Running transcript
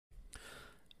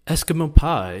Eskimo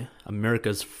Pie,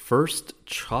 America's first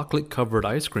chocolate-covered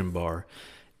ice cream bar,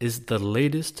 is the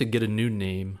latest to get a new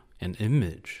name and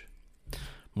image.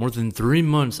 More than 3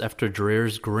 months after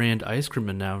Dreyer's Grand Ice Cream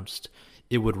announced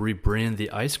it would rebrand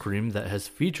the ice cream that has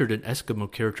featured an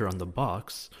Eskimo character on the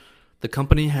box, the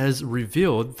company has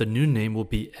revealed the new name will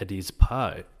be Eddie's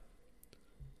Pie.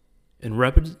 In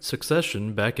rapid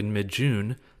succession, back in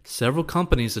mid-June, several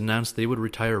companies announced they would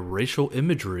retire racial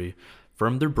imagery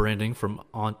from their branding from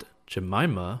Aunt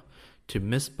Jemima to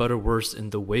Miss Butterworth in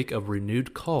the wake of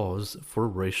renewed calls for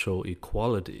racial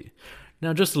equality.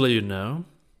 Now, just to let you know,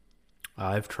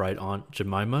 I've tried Aunt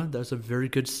Jemima. That's a very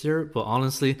good syrup, but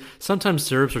honestly, sometimes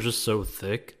syrups are just so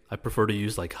thick. I prefer to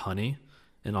use like honey,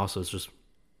 and also it's just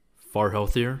far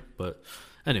healthier. But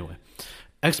anyway,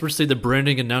 experts say the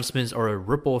branding announcements are a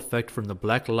ripple effect from the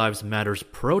Black Lives Matters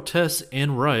protests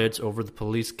and riots over the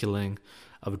police killing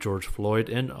of George Floyd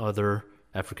and other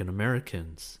African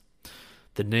Americans.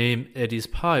 The name Eddie's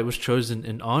Pie was chosen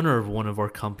in honor of one of our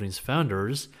company's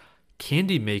founders,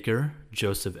 candy maker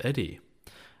Joseph Eddy,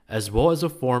 as well as a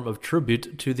form of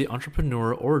tribute to the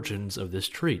entrepreneurial origins of this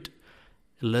treat.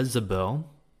 Elizabeth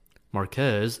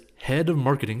Marquez, head of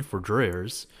marketing for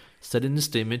Dreyer's, said in a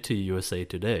statement to USA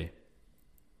Today.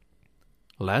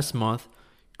 Last month,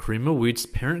 Cream of Wheat's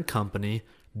parent company,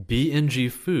 B&G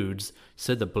Foods,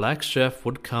 said the Black Chef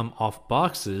would come off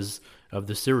boxes of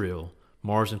the cereal.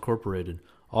 Mars Incorporated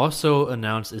also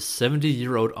announced its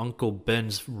 70-year-old Uncle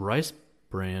Ben's rice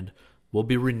brand will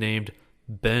be renamed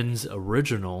Ben's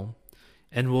Original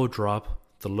and will drop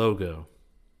the logo.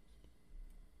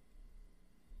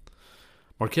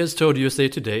 Marquez told USA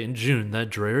Today in June that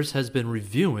Dreyer's has been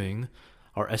reviewing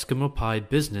our Eskimo Pie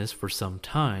business for some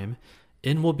time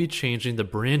and will be changing the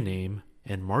brand name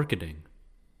and marketing.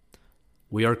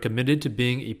 We are committed to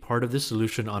being a part of the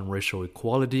solution on racial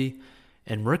equality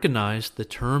and recognize the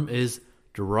term is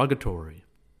derogatory,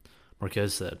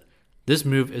 Marquez said. This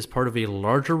move is part of a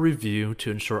larger review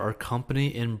to ensure our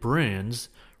company and brands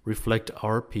reflect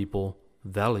our people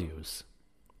values.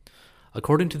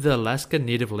 According to the Alaska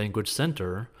Native Language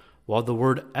Center, while the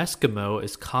word Eskimo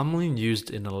is commonly used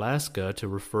in Alaska to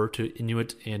refer to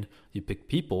Inuit and Yupik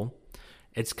people,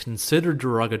 it's considered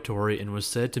derogatory and was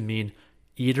said to mean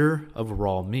eater of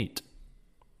raw meat.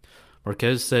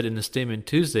 Marquez said in a statement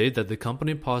Tuesday that the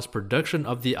company paused production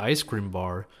of the ice cream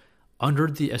bar under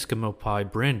the Eskimo Pie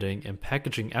branding and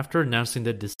packaging after announcing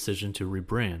the decision to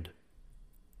rebrand.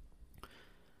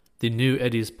 The new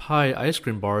Eddie's Pie ice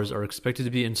cream bars are expected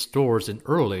to be in stores in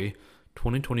early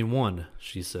 2021,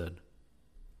 she said.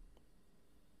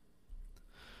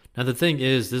 Now the thing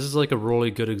is, this is like a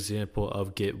really good example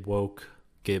of get woke,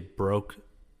 get broke,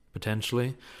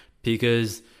 potentially,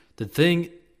 because the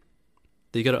thing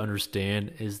that you got to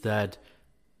understand is that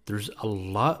there's a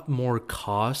lot more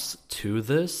costs to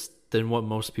this than what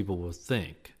most people will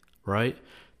think, right?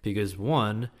 Because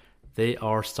one, they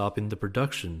are stopping the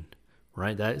production,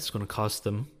 right? That's going to cost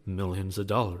them millions of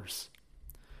dollars.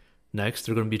 Next,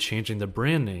 they're going to be changing the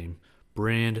brand name,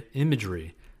 brand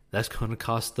imagery. That's going to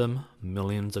cost them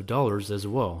millions of dollars as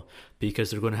well,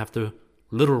 because they're going to have to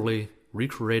literally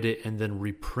recreate it and then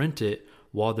reprint it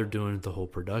while they're doing the whole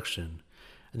production.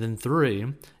 And then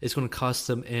 3, it's going to cost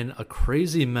them in a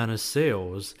crazy amount of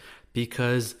sales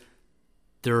because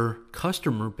their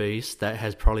customer base that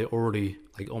has probably already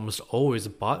like almost always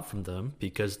bought from them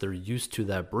because they're used to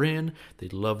that brand. They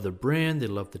love the brand. They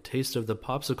love the taste of the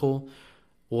popsicle.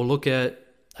 Will look at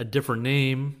a different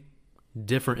name,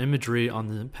 different imagery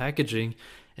on the packaging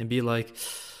and be like,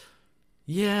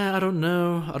 yeah, I don't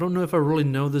know. I don't know if I really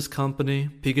know this company,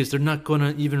 because they're not going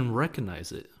to even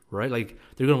recognize it. Right? Like,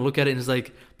 they're going to look at it and it's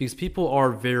like, because people are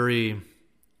very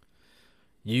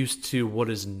used to what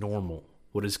is normal,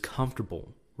 what is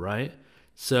comfortable, right?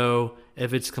 So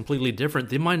if it's completely different,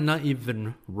 they might not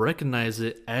even recognize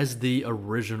it as the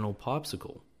original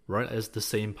popsicle, right? As the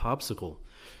same popsicle.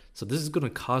 So this is going to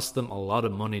cost them a lot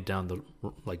of money down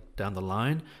the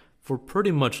line for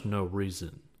pretty much no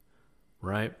reason,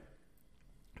 right?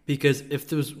 Because if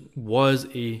this was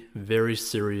a very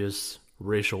serious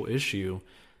racial issue,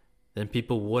 then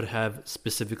people would have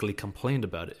specifically complained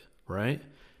about it, right?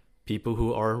 People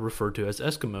who are referred to as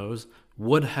Eskimos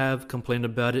would have complained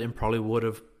about it and probably would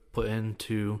have put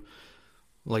into,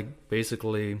 like,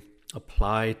 basically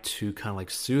apply to kind of like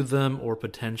sue them or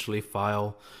potentially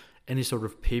file any sort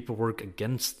of paperwork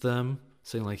against them,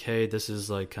 saying like, hey, this is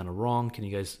like kind of wrong. Can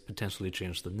you guys potentially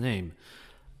change the name?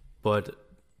 But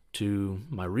to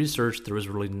my research, there was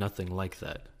really nothing like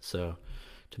that. So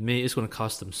to me, it's going to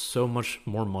cost them so much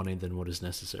more money than what is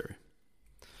necessary.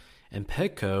 And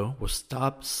Petco will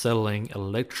stop selling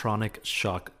electronic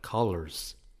shock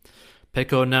collars.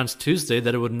 Petco announced Tuesday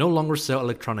that it would no longer sell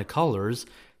electronic collars,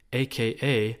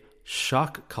 aka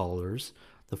shock collars,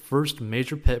 the first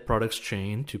major pet products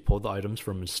chain to pull the items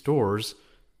from its stores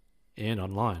and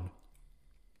online.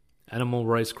 Animal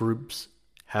rights groups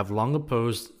have long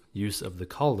opposed use of the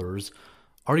collars,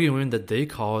 arguing that they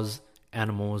cause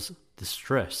animals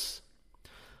distress.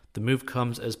 The move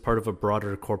comes as part of a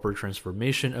broader corporate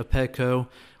transformation of Petco,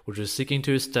 which is seeking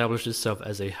to establish itself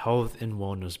as a health and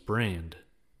wellness brand,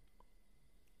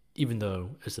 even though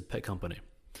it's a pet company.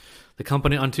 The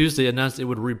company on Tuesday announced it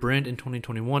would rebrand in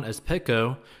 2021 as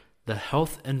Petco, the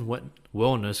Health and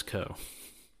Wellness Co.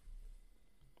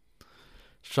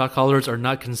 Shock collars are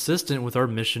not consistent with our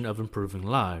mission of improving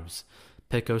lives,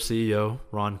 Petco CEO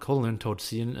Ron Coughlin told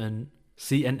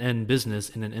CNN Business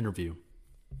in an interview.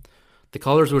 The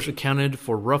collars, which accounted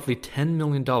for roughly $10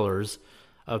 million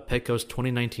of Petco's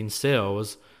 2019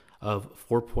 sales of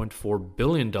 $4.4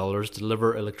 billion,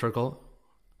 deliver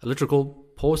electrical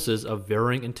pulses of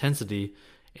varying intensity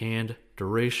and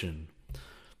duration.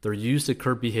 They're used to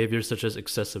curb behaviors such as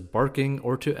excessive barking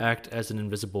or to act as an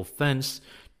invisible fence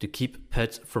to keep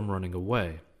pets from running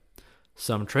away.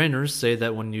 Some trainers say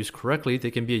that when used correctly,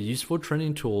 they can be a useful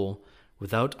training tool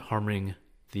without harming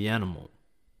the animal.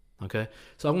 Okay,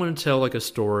 so I'm going to tell a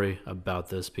story about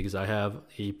this because I have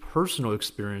a personal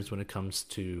experience when it comes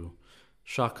to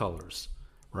shock collars,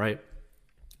 right?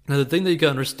 Now, the thing that you got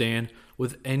to understand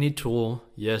with any tool,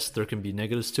 yes, there can be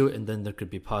negatives to it and then there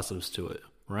could be positives to it,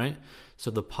 right?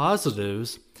 So the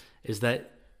positives is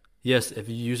that, yes, if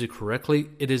you use it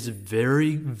correctly, it is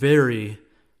very, very,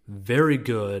 very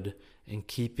good in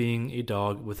keeping a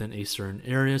dog within a certain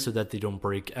area so that they don't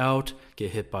break out,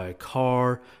 get hit by a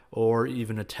car, or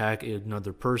even attack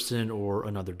another person or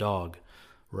another dog,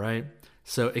 right?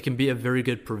 So it can be a very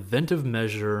good preventive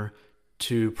measure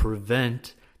to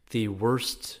prevent the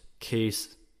worst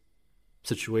case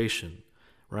situation,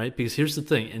 right? Because here's the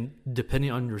thing, and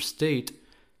depending on your state,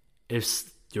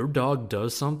 if your dog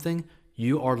does something,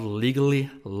 you are legally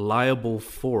liable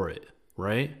for it,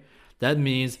 right? That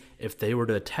means if they were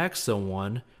to attack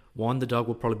someone, one, the dog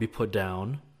will probably be put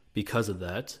down because of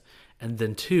that. And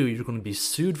then two, you're going to be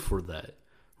sued for that,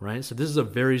 right? So this is a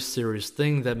very serious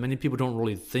thing that many people don't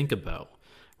really think about,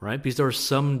 right? Because there are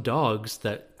some dogs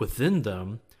that within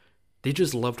them, they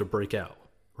just love to break out,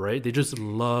 right? They just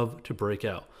love to break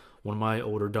out. One of my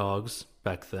older dogs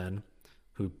back then,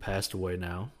 who passed away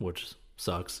now, which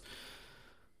sucks,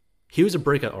 he was a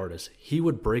breakout artist. He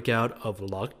would break out of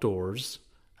locked doors,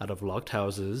 out of locked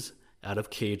houses, out of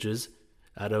cages,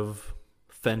 out of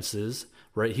fences,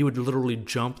 right? He would literally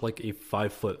jump like a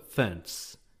 5-foot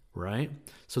fence, right?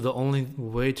 So the only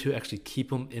way to actually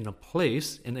keep him in a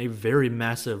place in a very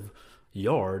massive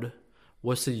yard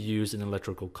was to use an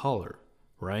electrical collar,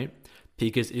 right?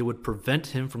 Because it would prevent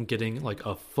him from getting like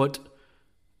a foot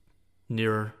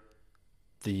near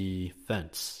the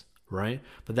fence, right?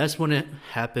 But that's when it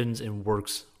happens and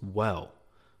works well,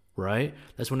 right?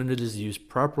 That's when it is used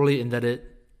properly and that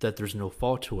there's no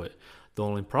fault to it. The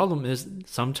only problem is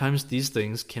sometimes these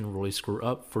things can really screw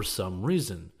up for some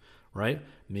reason, right?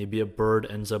 Maybe a bird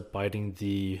ends up biting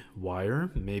the wire.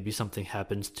 Maybe something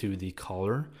happens to the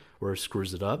collar where it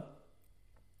screws it up.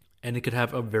 And it could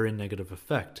have a very negative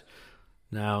effect.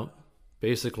 Now,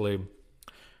 basically,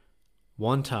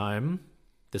 one time,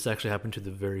 this actually happened to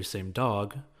the very same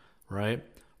dog, right?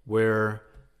 Where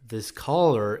this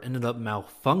collar ended up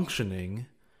malfunctioning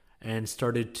and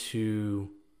started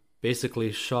to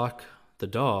basically shock the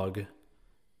dog,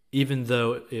 even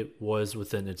though it was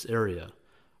within its area,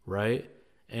 right?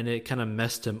 And it kind of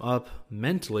messed him up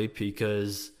mentally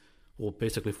because, well,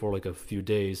 basically for like a few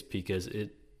days, because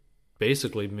it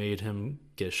basically made him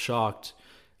get shocked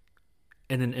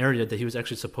in an area that he was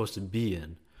actually supposed to be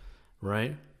in,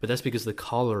 right? But that's because the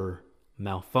collar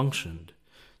malfunctioned.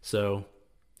 So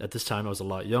at this time I was a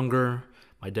lot younger.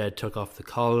 My dad took off the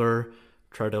collar,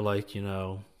 tried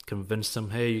to convince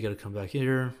him, hey, you got to come back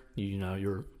here.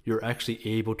 You're actually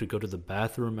able to go to the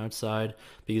bathroom outside,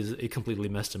 because it completely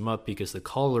messed him up because the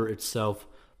collar itself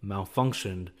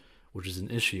malfunctioned, which is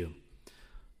an issue.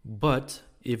 But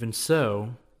even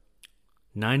so,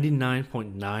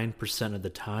 99.9% of the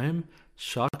time,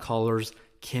 shock collars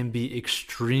can be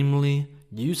extremely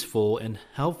useful and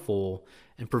helpful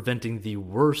in preventing the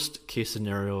worst case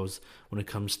scenarios when it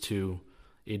comes to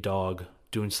a dog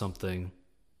doing something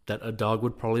that a dog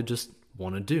would probably just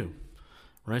want to do,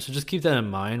 right? So just keep that in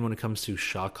mind when it comes to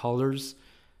shock collars.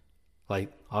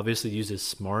 Like, obviously use it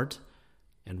smart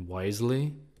and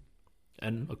wisely,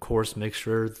 and of course make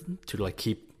sure to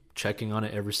keep checking on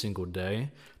it every single day,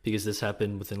 because this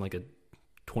happened within a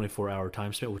 24-hour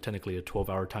time span, or technically a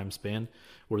 12-hour time span,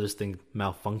 where this thing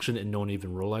malfunctioned and no one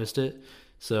even realized it.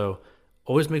 So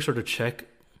always make sure to check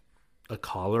a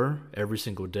collar every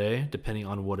single day, depending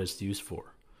on what it's used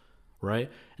for, right?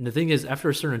 And the thing is, after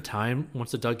a certain time,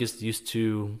 once the dog gets used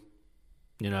to,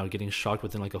 getting shocked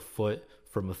within like a foot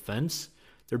from a fence,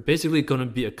 they're basically going to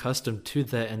be accustomed to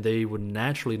that, and they would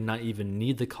naturally not even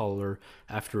need the collar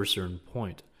after a certain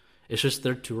point. It's just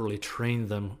there to really train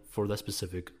them for that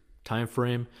specific time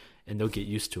frame, and they'll get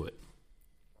used to it.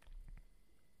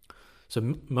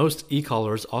 So most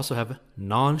e-collars also have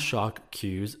non-shock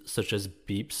cues, such as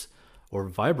beeps or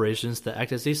vibrations that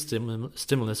act as a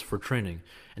stimulus for training.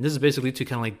 And this is basically to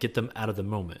kind of like get them out of the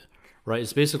moment, right?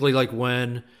 It's basically like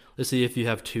when, let's say if you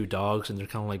have two dogs and they're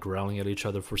kind of like growling at each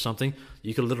other for something,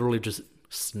 you could literally just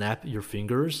snap your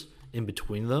fingers in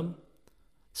between them.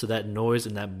 So that noise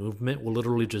and that movement will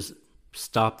literally just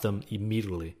stop them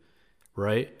immediately,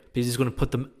 right? Because he's going to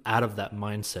put them out of that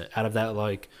mindset, out of that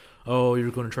like, oh,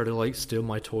 you're going to try to like steal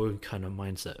my toy kind of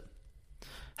mindset.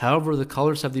 However, the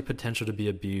collars have the potential to be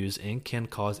abused and can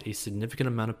cause a significant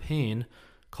amount of pain,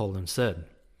 Cullen said.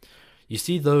 You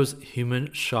see those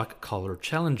human shock collar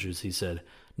challenges, he said,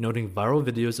 noting viral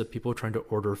videos of people trying to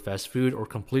order fast food or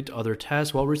complete other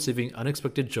tasks while receiving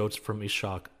unexpected jolts from a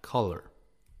shock collar.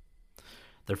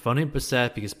 They're funny but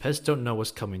sad because pets don't know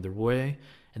what's coming their way,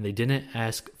 and they didn't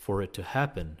ask for it to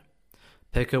happen.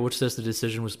 Petco, which says the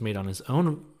decision was made on its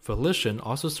own volition,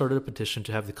 also started a petition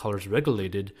to have the collars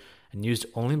regulated and used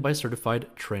only by certified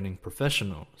training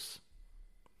professionals.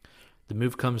 The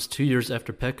move comes 2 years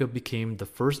after Petco became the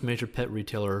first major pet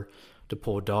retailer to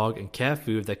pull dog and cat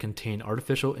food that contain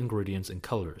artificial ingredients and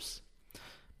colors.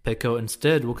 Petco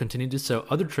instead will continue to sell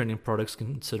other training products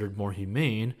considered more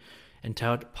humane and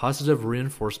tout positive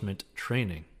reinforcement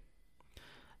training.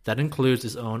 That includes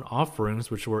its own offerings,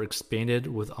 which were expanded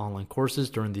with online courses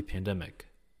during the pandemic.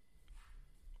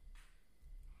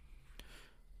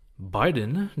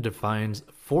 Biden defines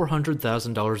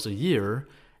 $400,000 a year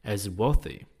as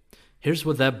wealthy. Here's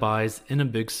what that buys in a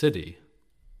big city.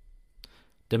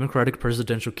 Democratic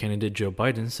presidential candidate Joe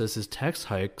Biden says his tax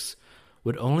hikes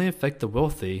would only affect the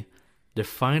wealthy,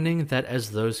 defining that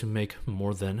as those who make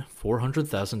more than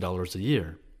 $400,000 a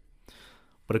year.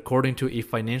 But according to a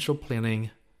financial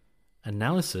planning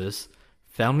analysis,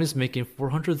 families making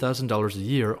 $400,000 a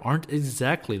year aren't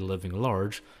exactly living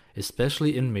large,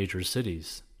 especially in major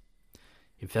cities.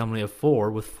 A family of four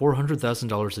with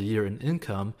 $400,000 a year in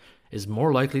income is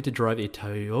more likely to drive a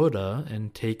Toyota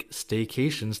and take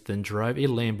staycations than drive a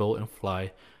Lambo and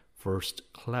fly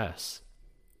first class.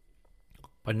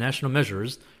 By national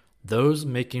measures, those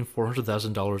making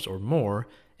 $400,000 or more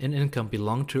in income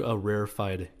belong to a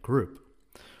rarefied group.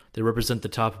 They represent the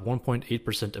top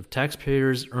 1.8% of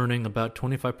taxpayers, earning about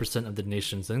 25% of the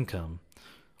nation's income,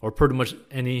 or pretty much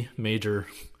any major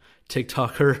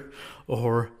TikToker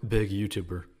or big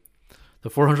YouTuber. The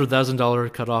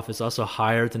 $400,000 cutoff is also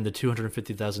higher than the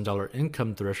 $250,000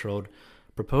 income threshold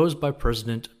proposed by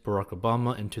President Barack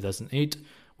Obama in 2008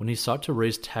 when he sought to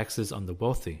raise taxes on the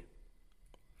wealthy.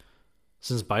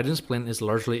 Since Biden's plan is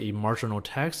largely a marginal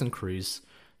tax increase,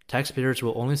 taxpayers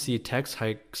will only see tax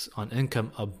hikes on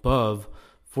income above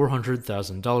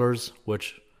 $400,000,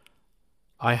 which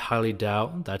I highly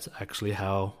doubt that's actually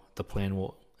how the plan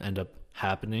will end up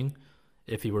happening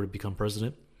if he were to become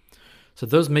president. So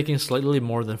those making slightly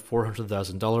more than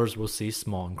 $400,000 will see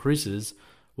small increases,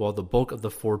 while the bulk of the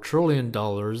 $4 trillion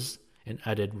in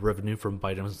added revenue from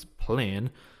Biden's plan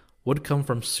would come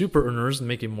from super earners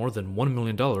making more than $1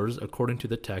 million, according to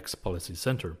the Tax Policy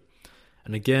Center.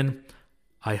 And again,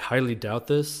 I highly doubt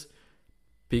this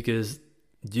because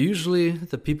usually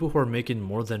the people who are making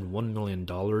more than $1 million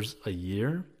a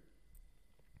year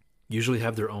usually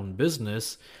have their own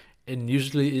business and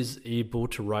usually is able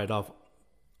to write off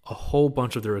a whole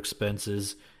bunch of their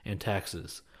expenses and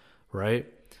taxes, right?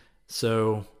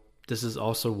 So this is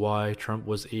also why Trump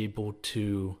was able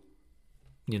to,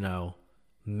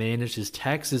 manage his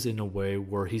taxes in a way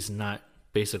where he's not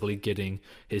basically getting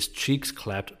his cheeks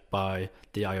clapped by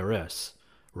the IRS,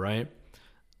 right?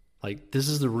 Like, this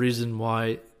is the reason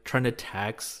why trying to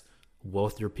tax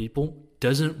wealthier people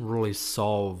doesn't really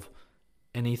solve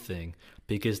anything,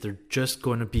 because they're just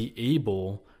going to be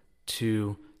able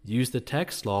to use the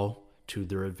tax law to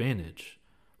their advantage,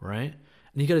 right?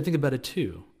 And you got to think about it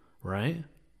too, right?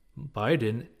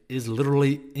 Biden is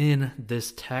literally in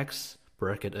this tax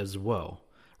bracket as well,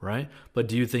 right? But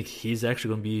do you think he's actually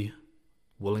going to be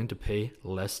willing to pay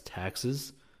less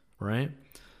taxes, right?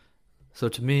 So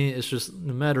to me, it's just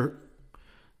no matter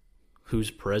who's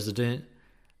president,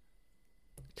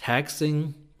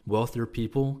 taxing wealthier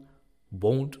people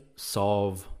won't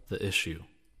solve the issue.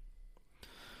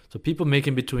 So people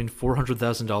making between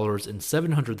 $400,000 and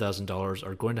 $700,000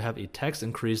 are going to have a tax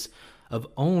increase of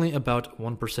only about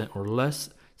 1% or less,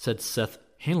 said Seth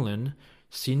Hanlon,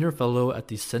 senior fellow at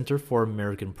the Center for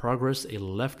American Progress, a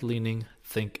left-leaning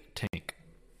think tank.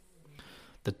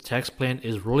 The tax plan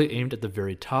is really aimed at the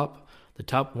very top, the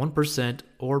top 1%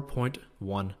 or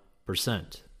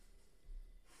 0.1%.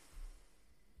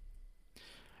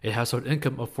 A household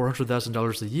income of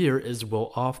 $400,000 a year is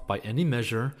well off by any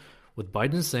measure, with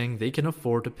Biden saying they can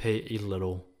afford to pay a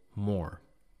little more.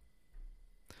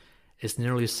 It's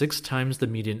nearly 6 times the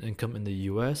median income in the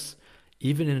U.S.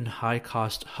 Even in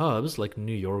high-cost hubs like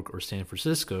New York or San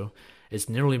Francisco, it's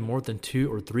nearly more than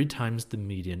 2 or 3 times the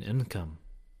median income.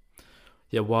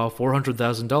 Yet while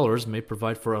 $400,000 may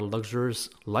provide for a luxurious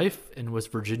life in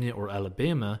West Virginia or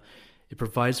Alabama, it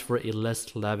provides for a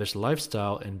less lavish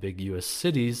lifestyle in big U.S.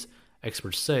 cities,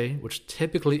 experts say, which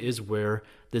typically is where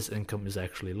this income is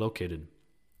actually located.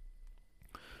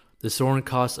 The soaring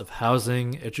costs of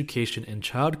housing, education, and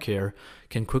childcare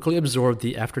can quickly absorb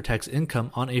the after-tax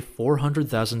income on a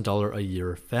 $400,000 a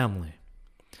year family.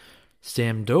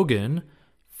 Sam Dogan,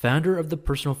 founder of the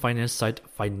personal finance site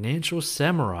Financial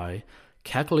Samurai,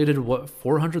 calculated what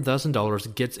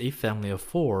 $400,000 gets a family of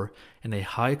 4 in a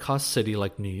high-cost city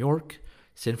like New York,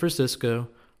 San Francisco,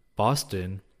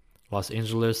 Boston, Los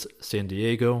Angeles, San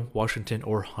Diego, Washington,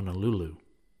 or Honolulu.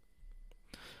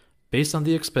 Based on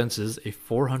the expenses, a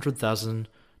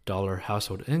 $400,000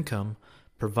 household income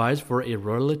provides for a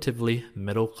relatively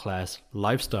middle-class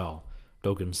lifestyle,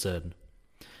 Dogan said.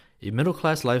 A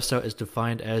middle-class lifestyle is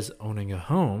defined as owning a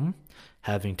home,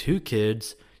 having 2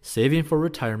 kids, saving for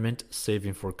retirement,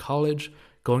 saving for college,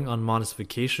 going on modest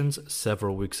vacations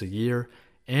several weeks a year,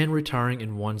 and retiring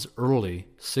in one's early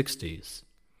 60s.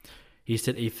 He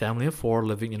said a family of 4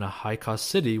 living in a high-cost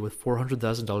city with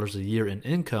 $400,000 a year in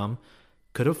income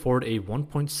could afford a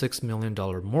 $1.6 million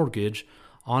mortgage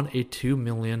on a $2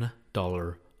 million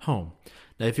home.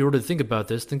 Now, if you were to think about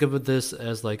this, think of this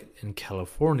as like in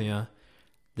California,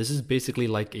 this is basically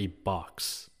like a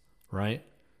box, right?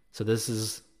 So this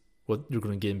is what you're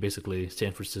going to get in basically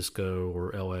San Francisco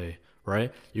or LA,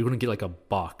 right? You're going to get like a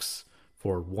box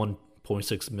for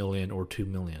 1.6 million or 2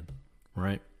 million,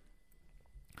 right?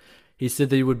 He said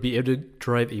that you would be able to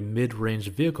drive a mid-range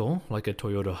vehicle like a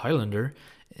Toyota Highlander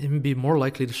and be more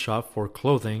likely to shop for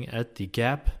clothing at the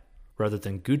Gap rather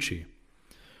than Gucci.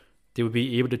 They would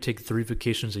be able to take 3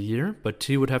 vacations a year, but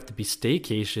 2 would have to be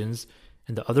staycations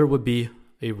and the other would be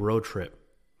a road trip.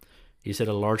 He said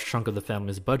a large chunk of the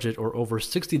family's budget, or over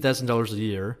 $60,000 a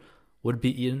year, would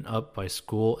be eaten up by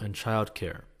school and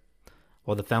childcare.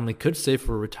 While the family could save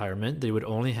for retirement, they would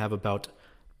only have about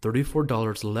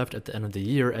 $34 left at the end of the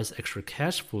year as extra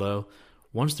cash flow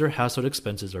once their household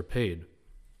expenses are paid.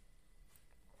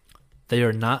 They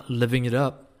are not living it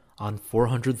up on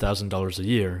 $400,000 a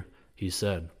year, he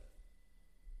said.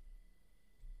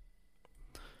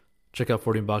 Check out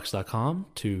 14box.com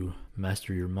to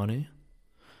master your money.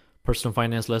 Personal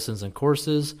finance lessons and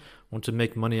courses. Want to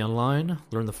make money online?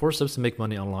 Learn the 4 steps to make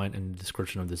money online in the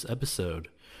description of this episode.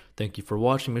 Thank you for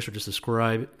watching. Make sure to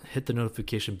subscribe, hit the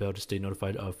notification bell to stay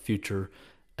notified of future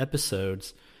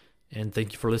episodes. And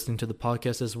thank you for listening to the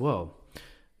podcast as well.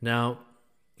 Now,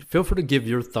 feel free to give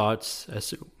your thoughts as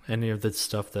to any of the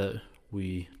stuff that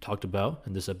we talked about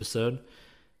in this episode.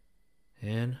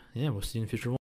 And yeah, we'll see you in future ones.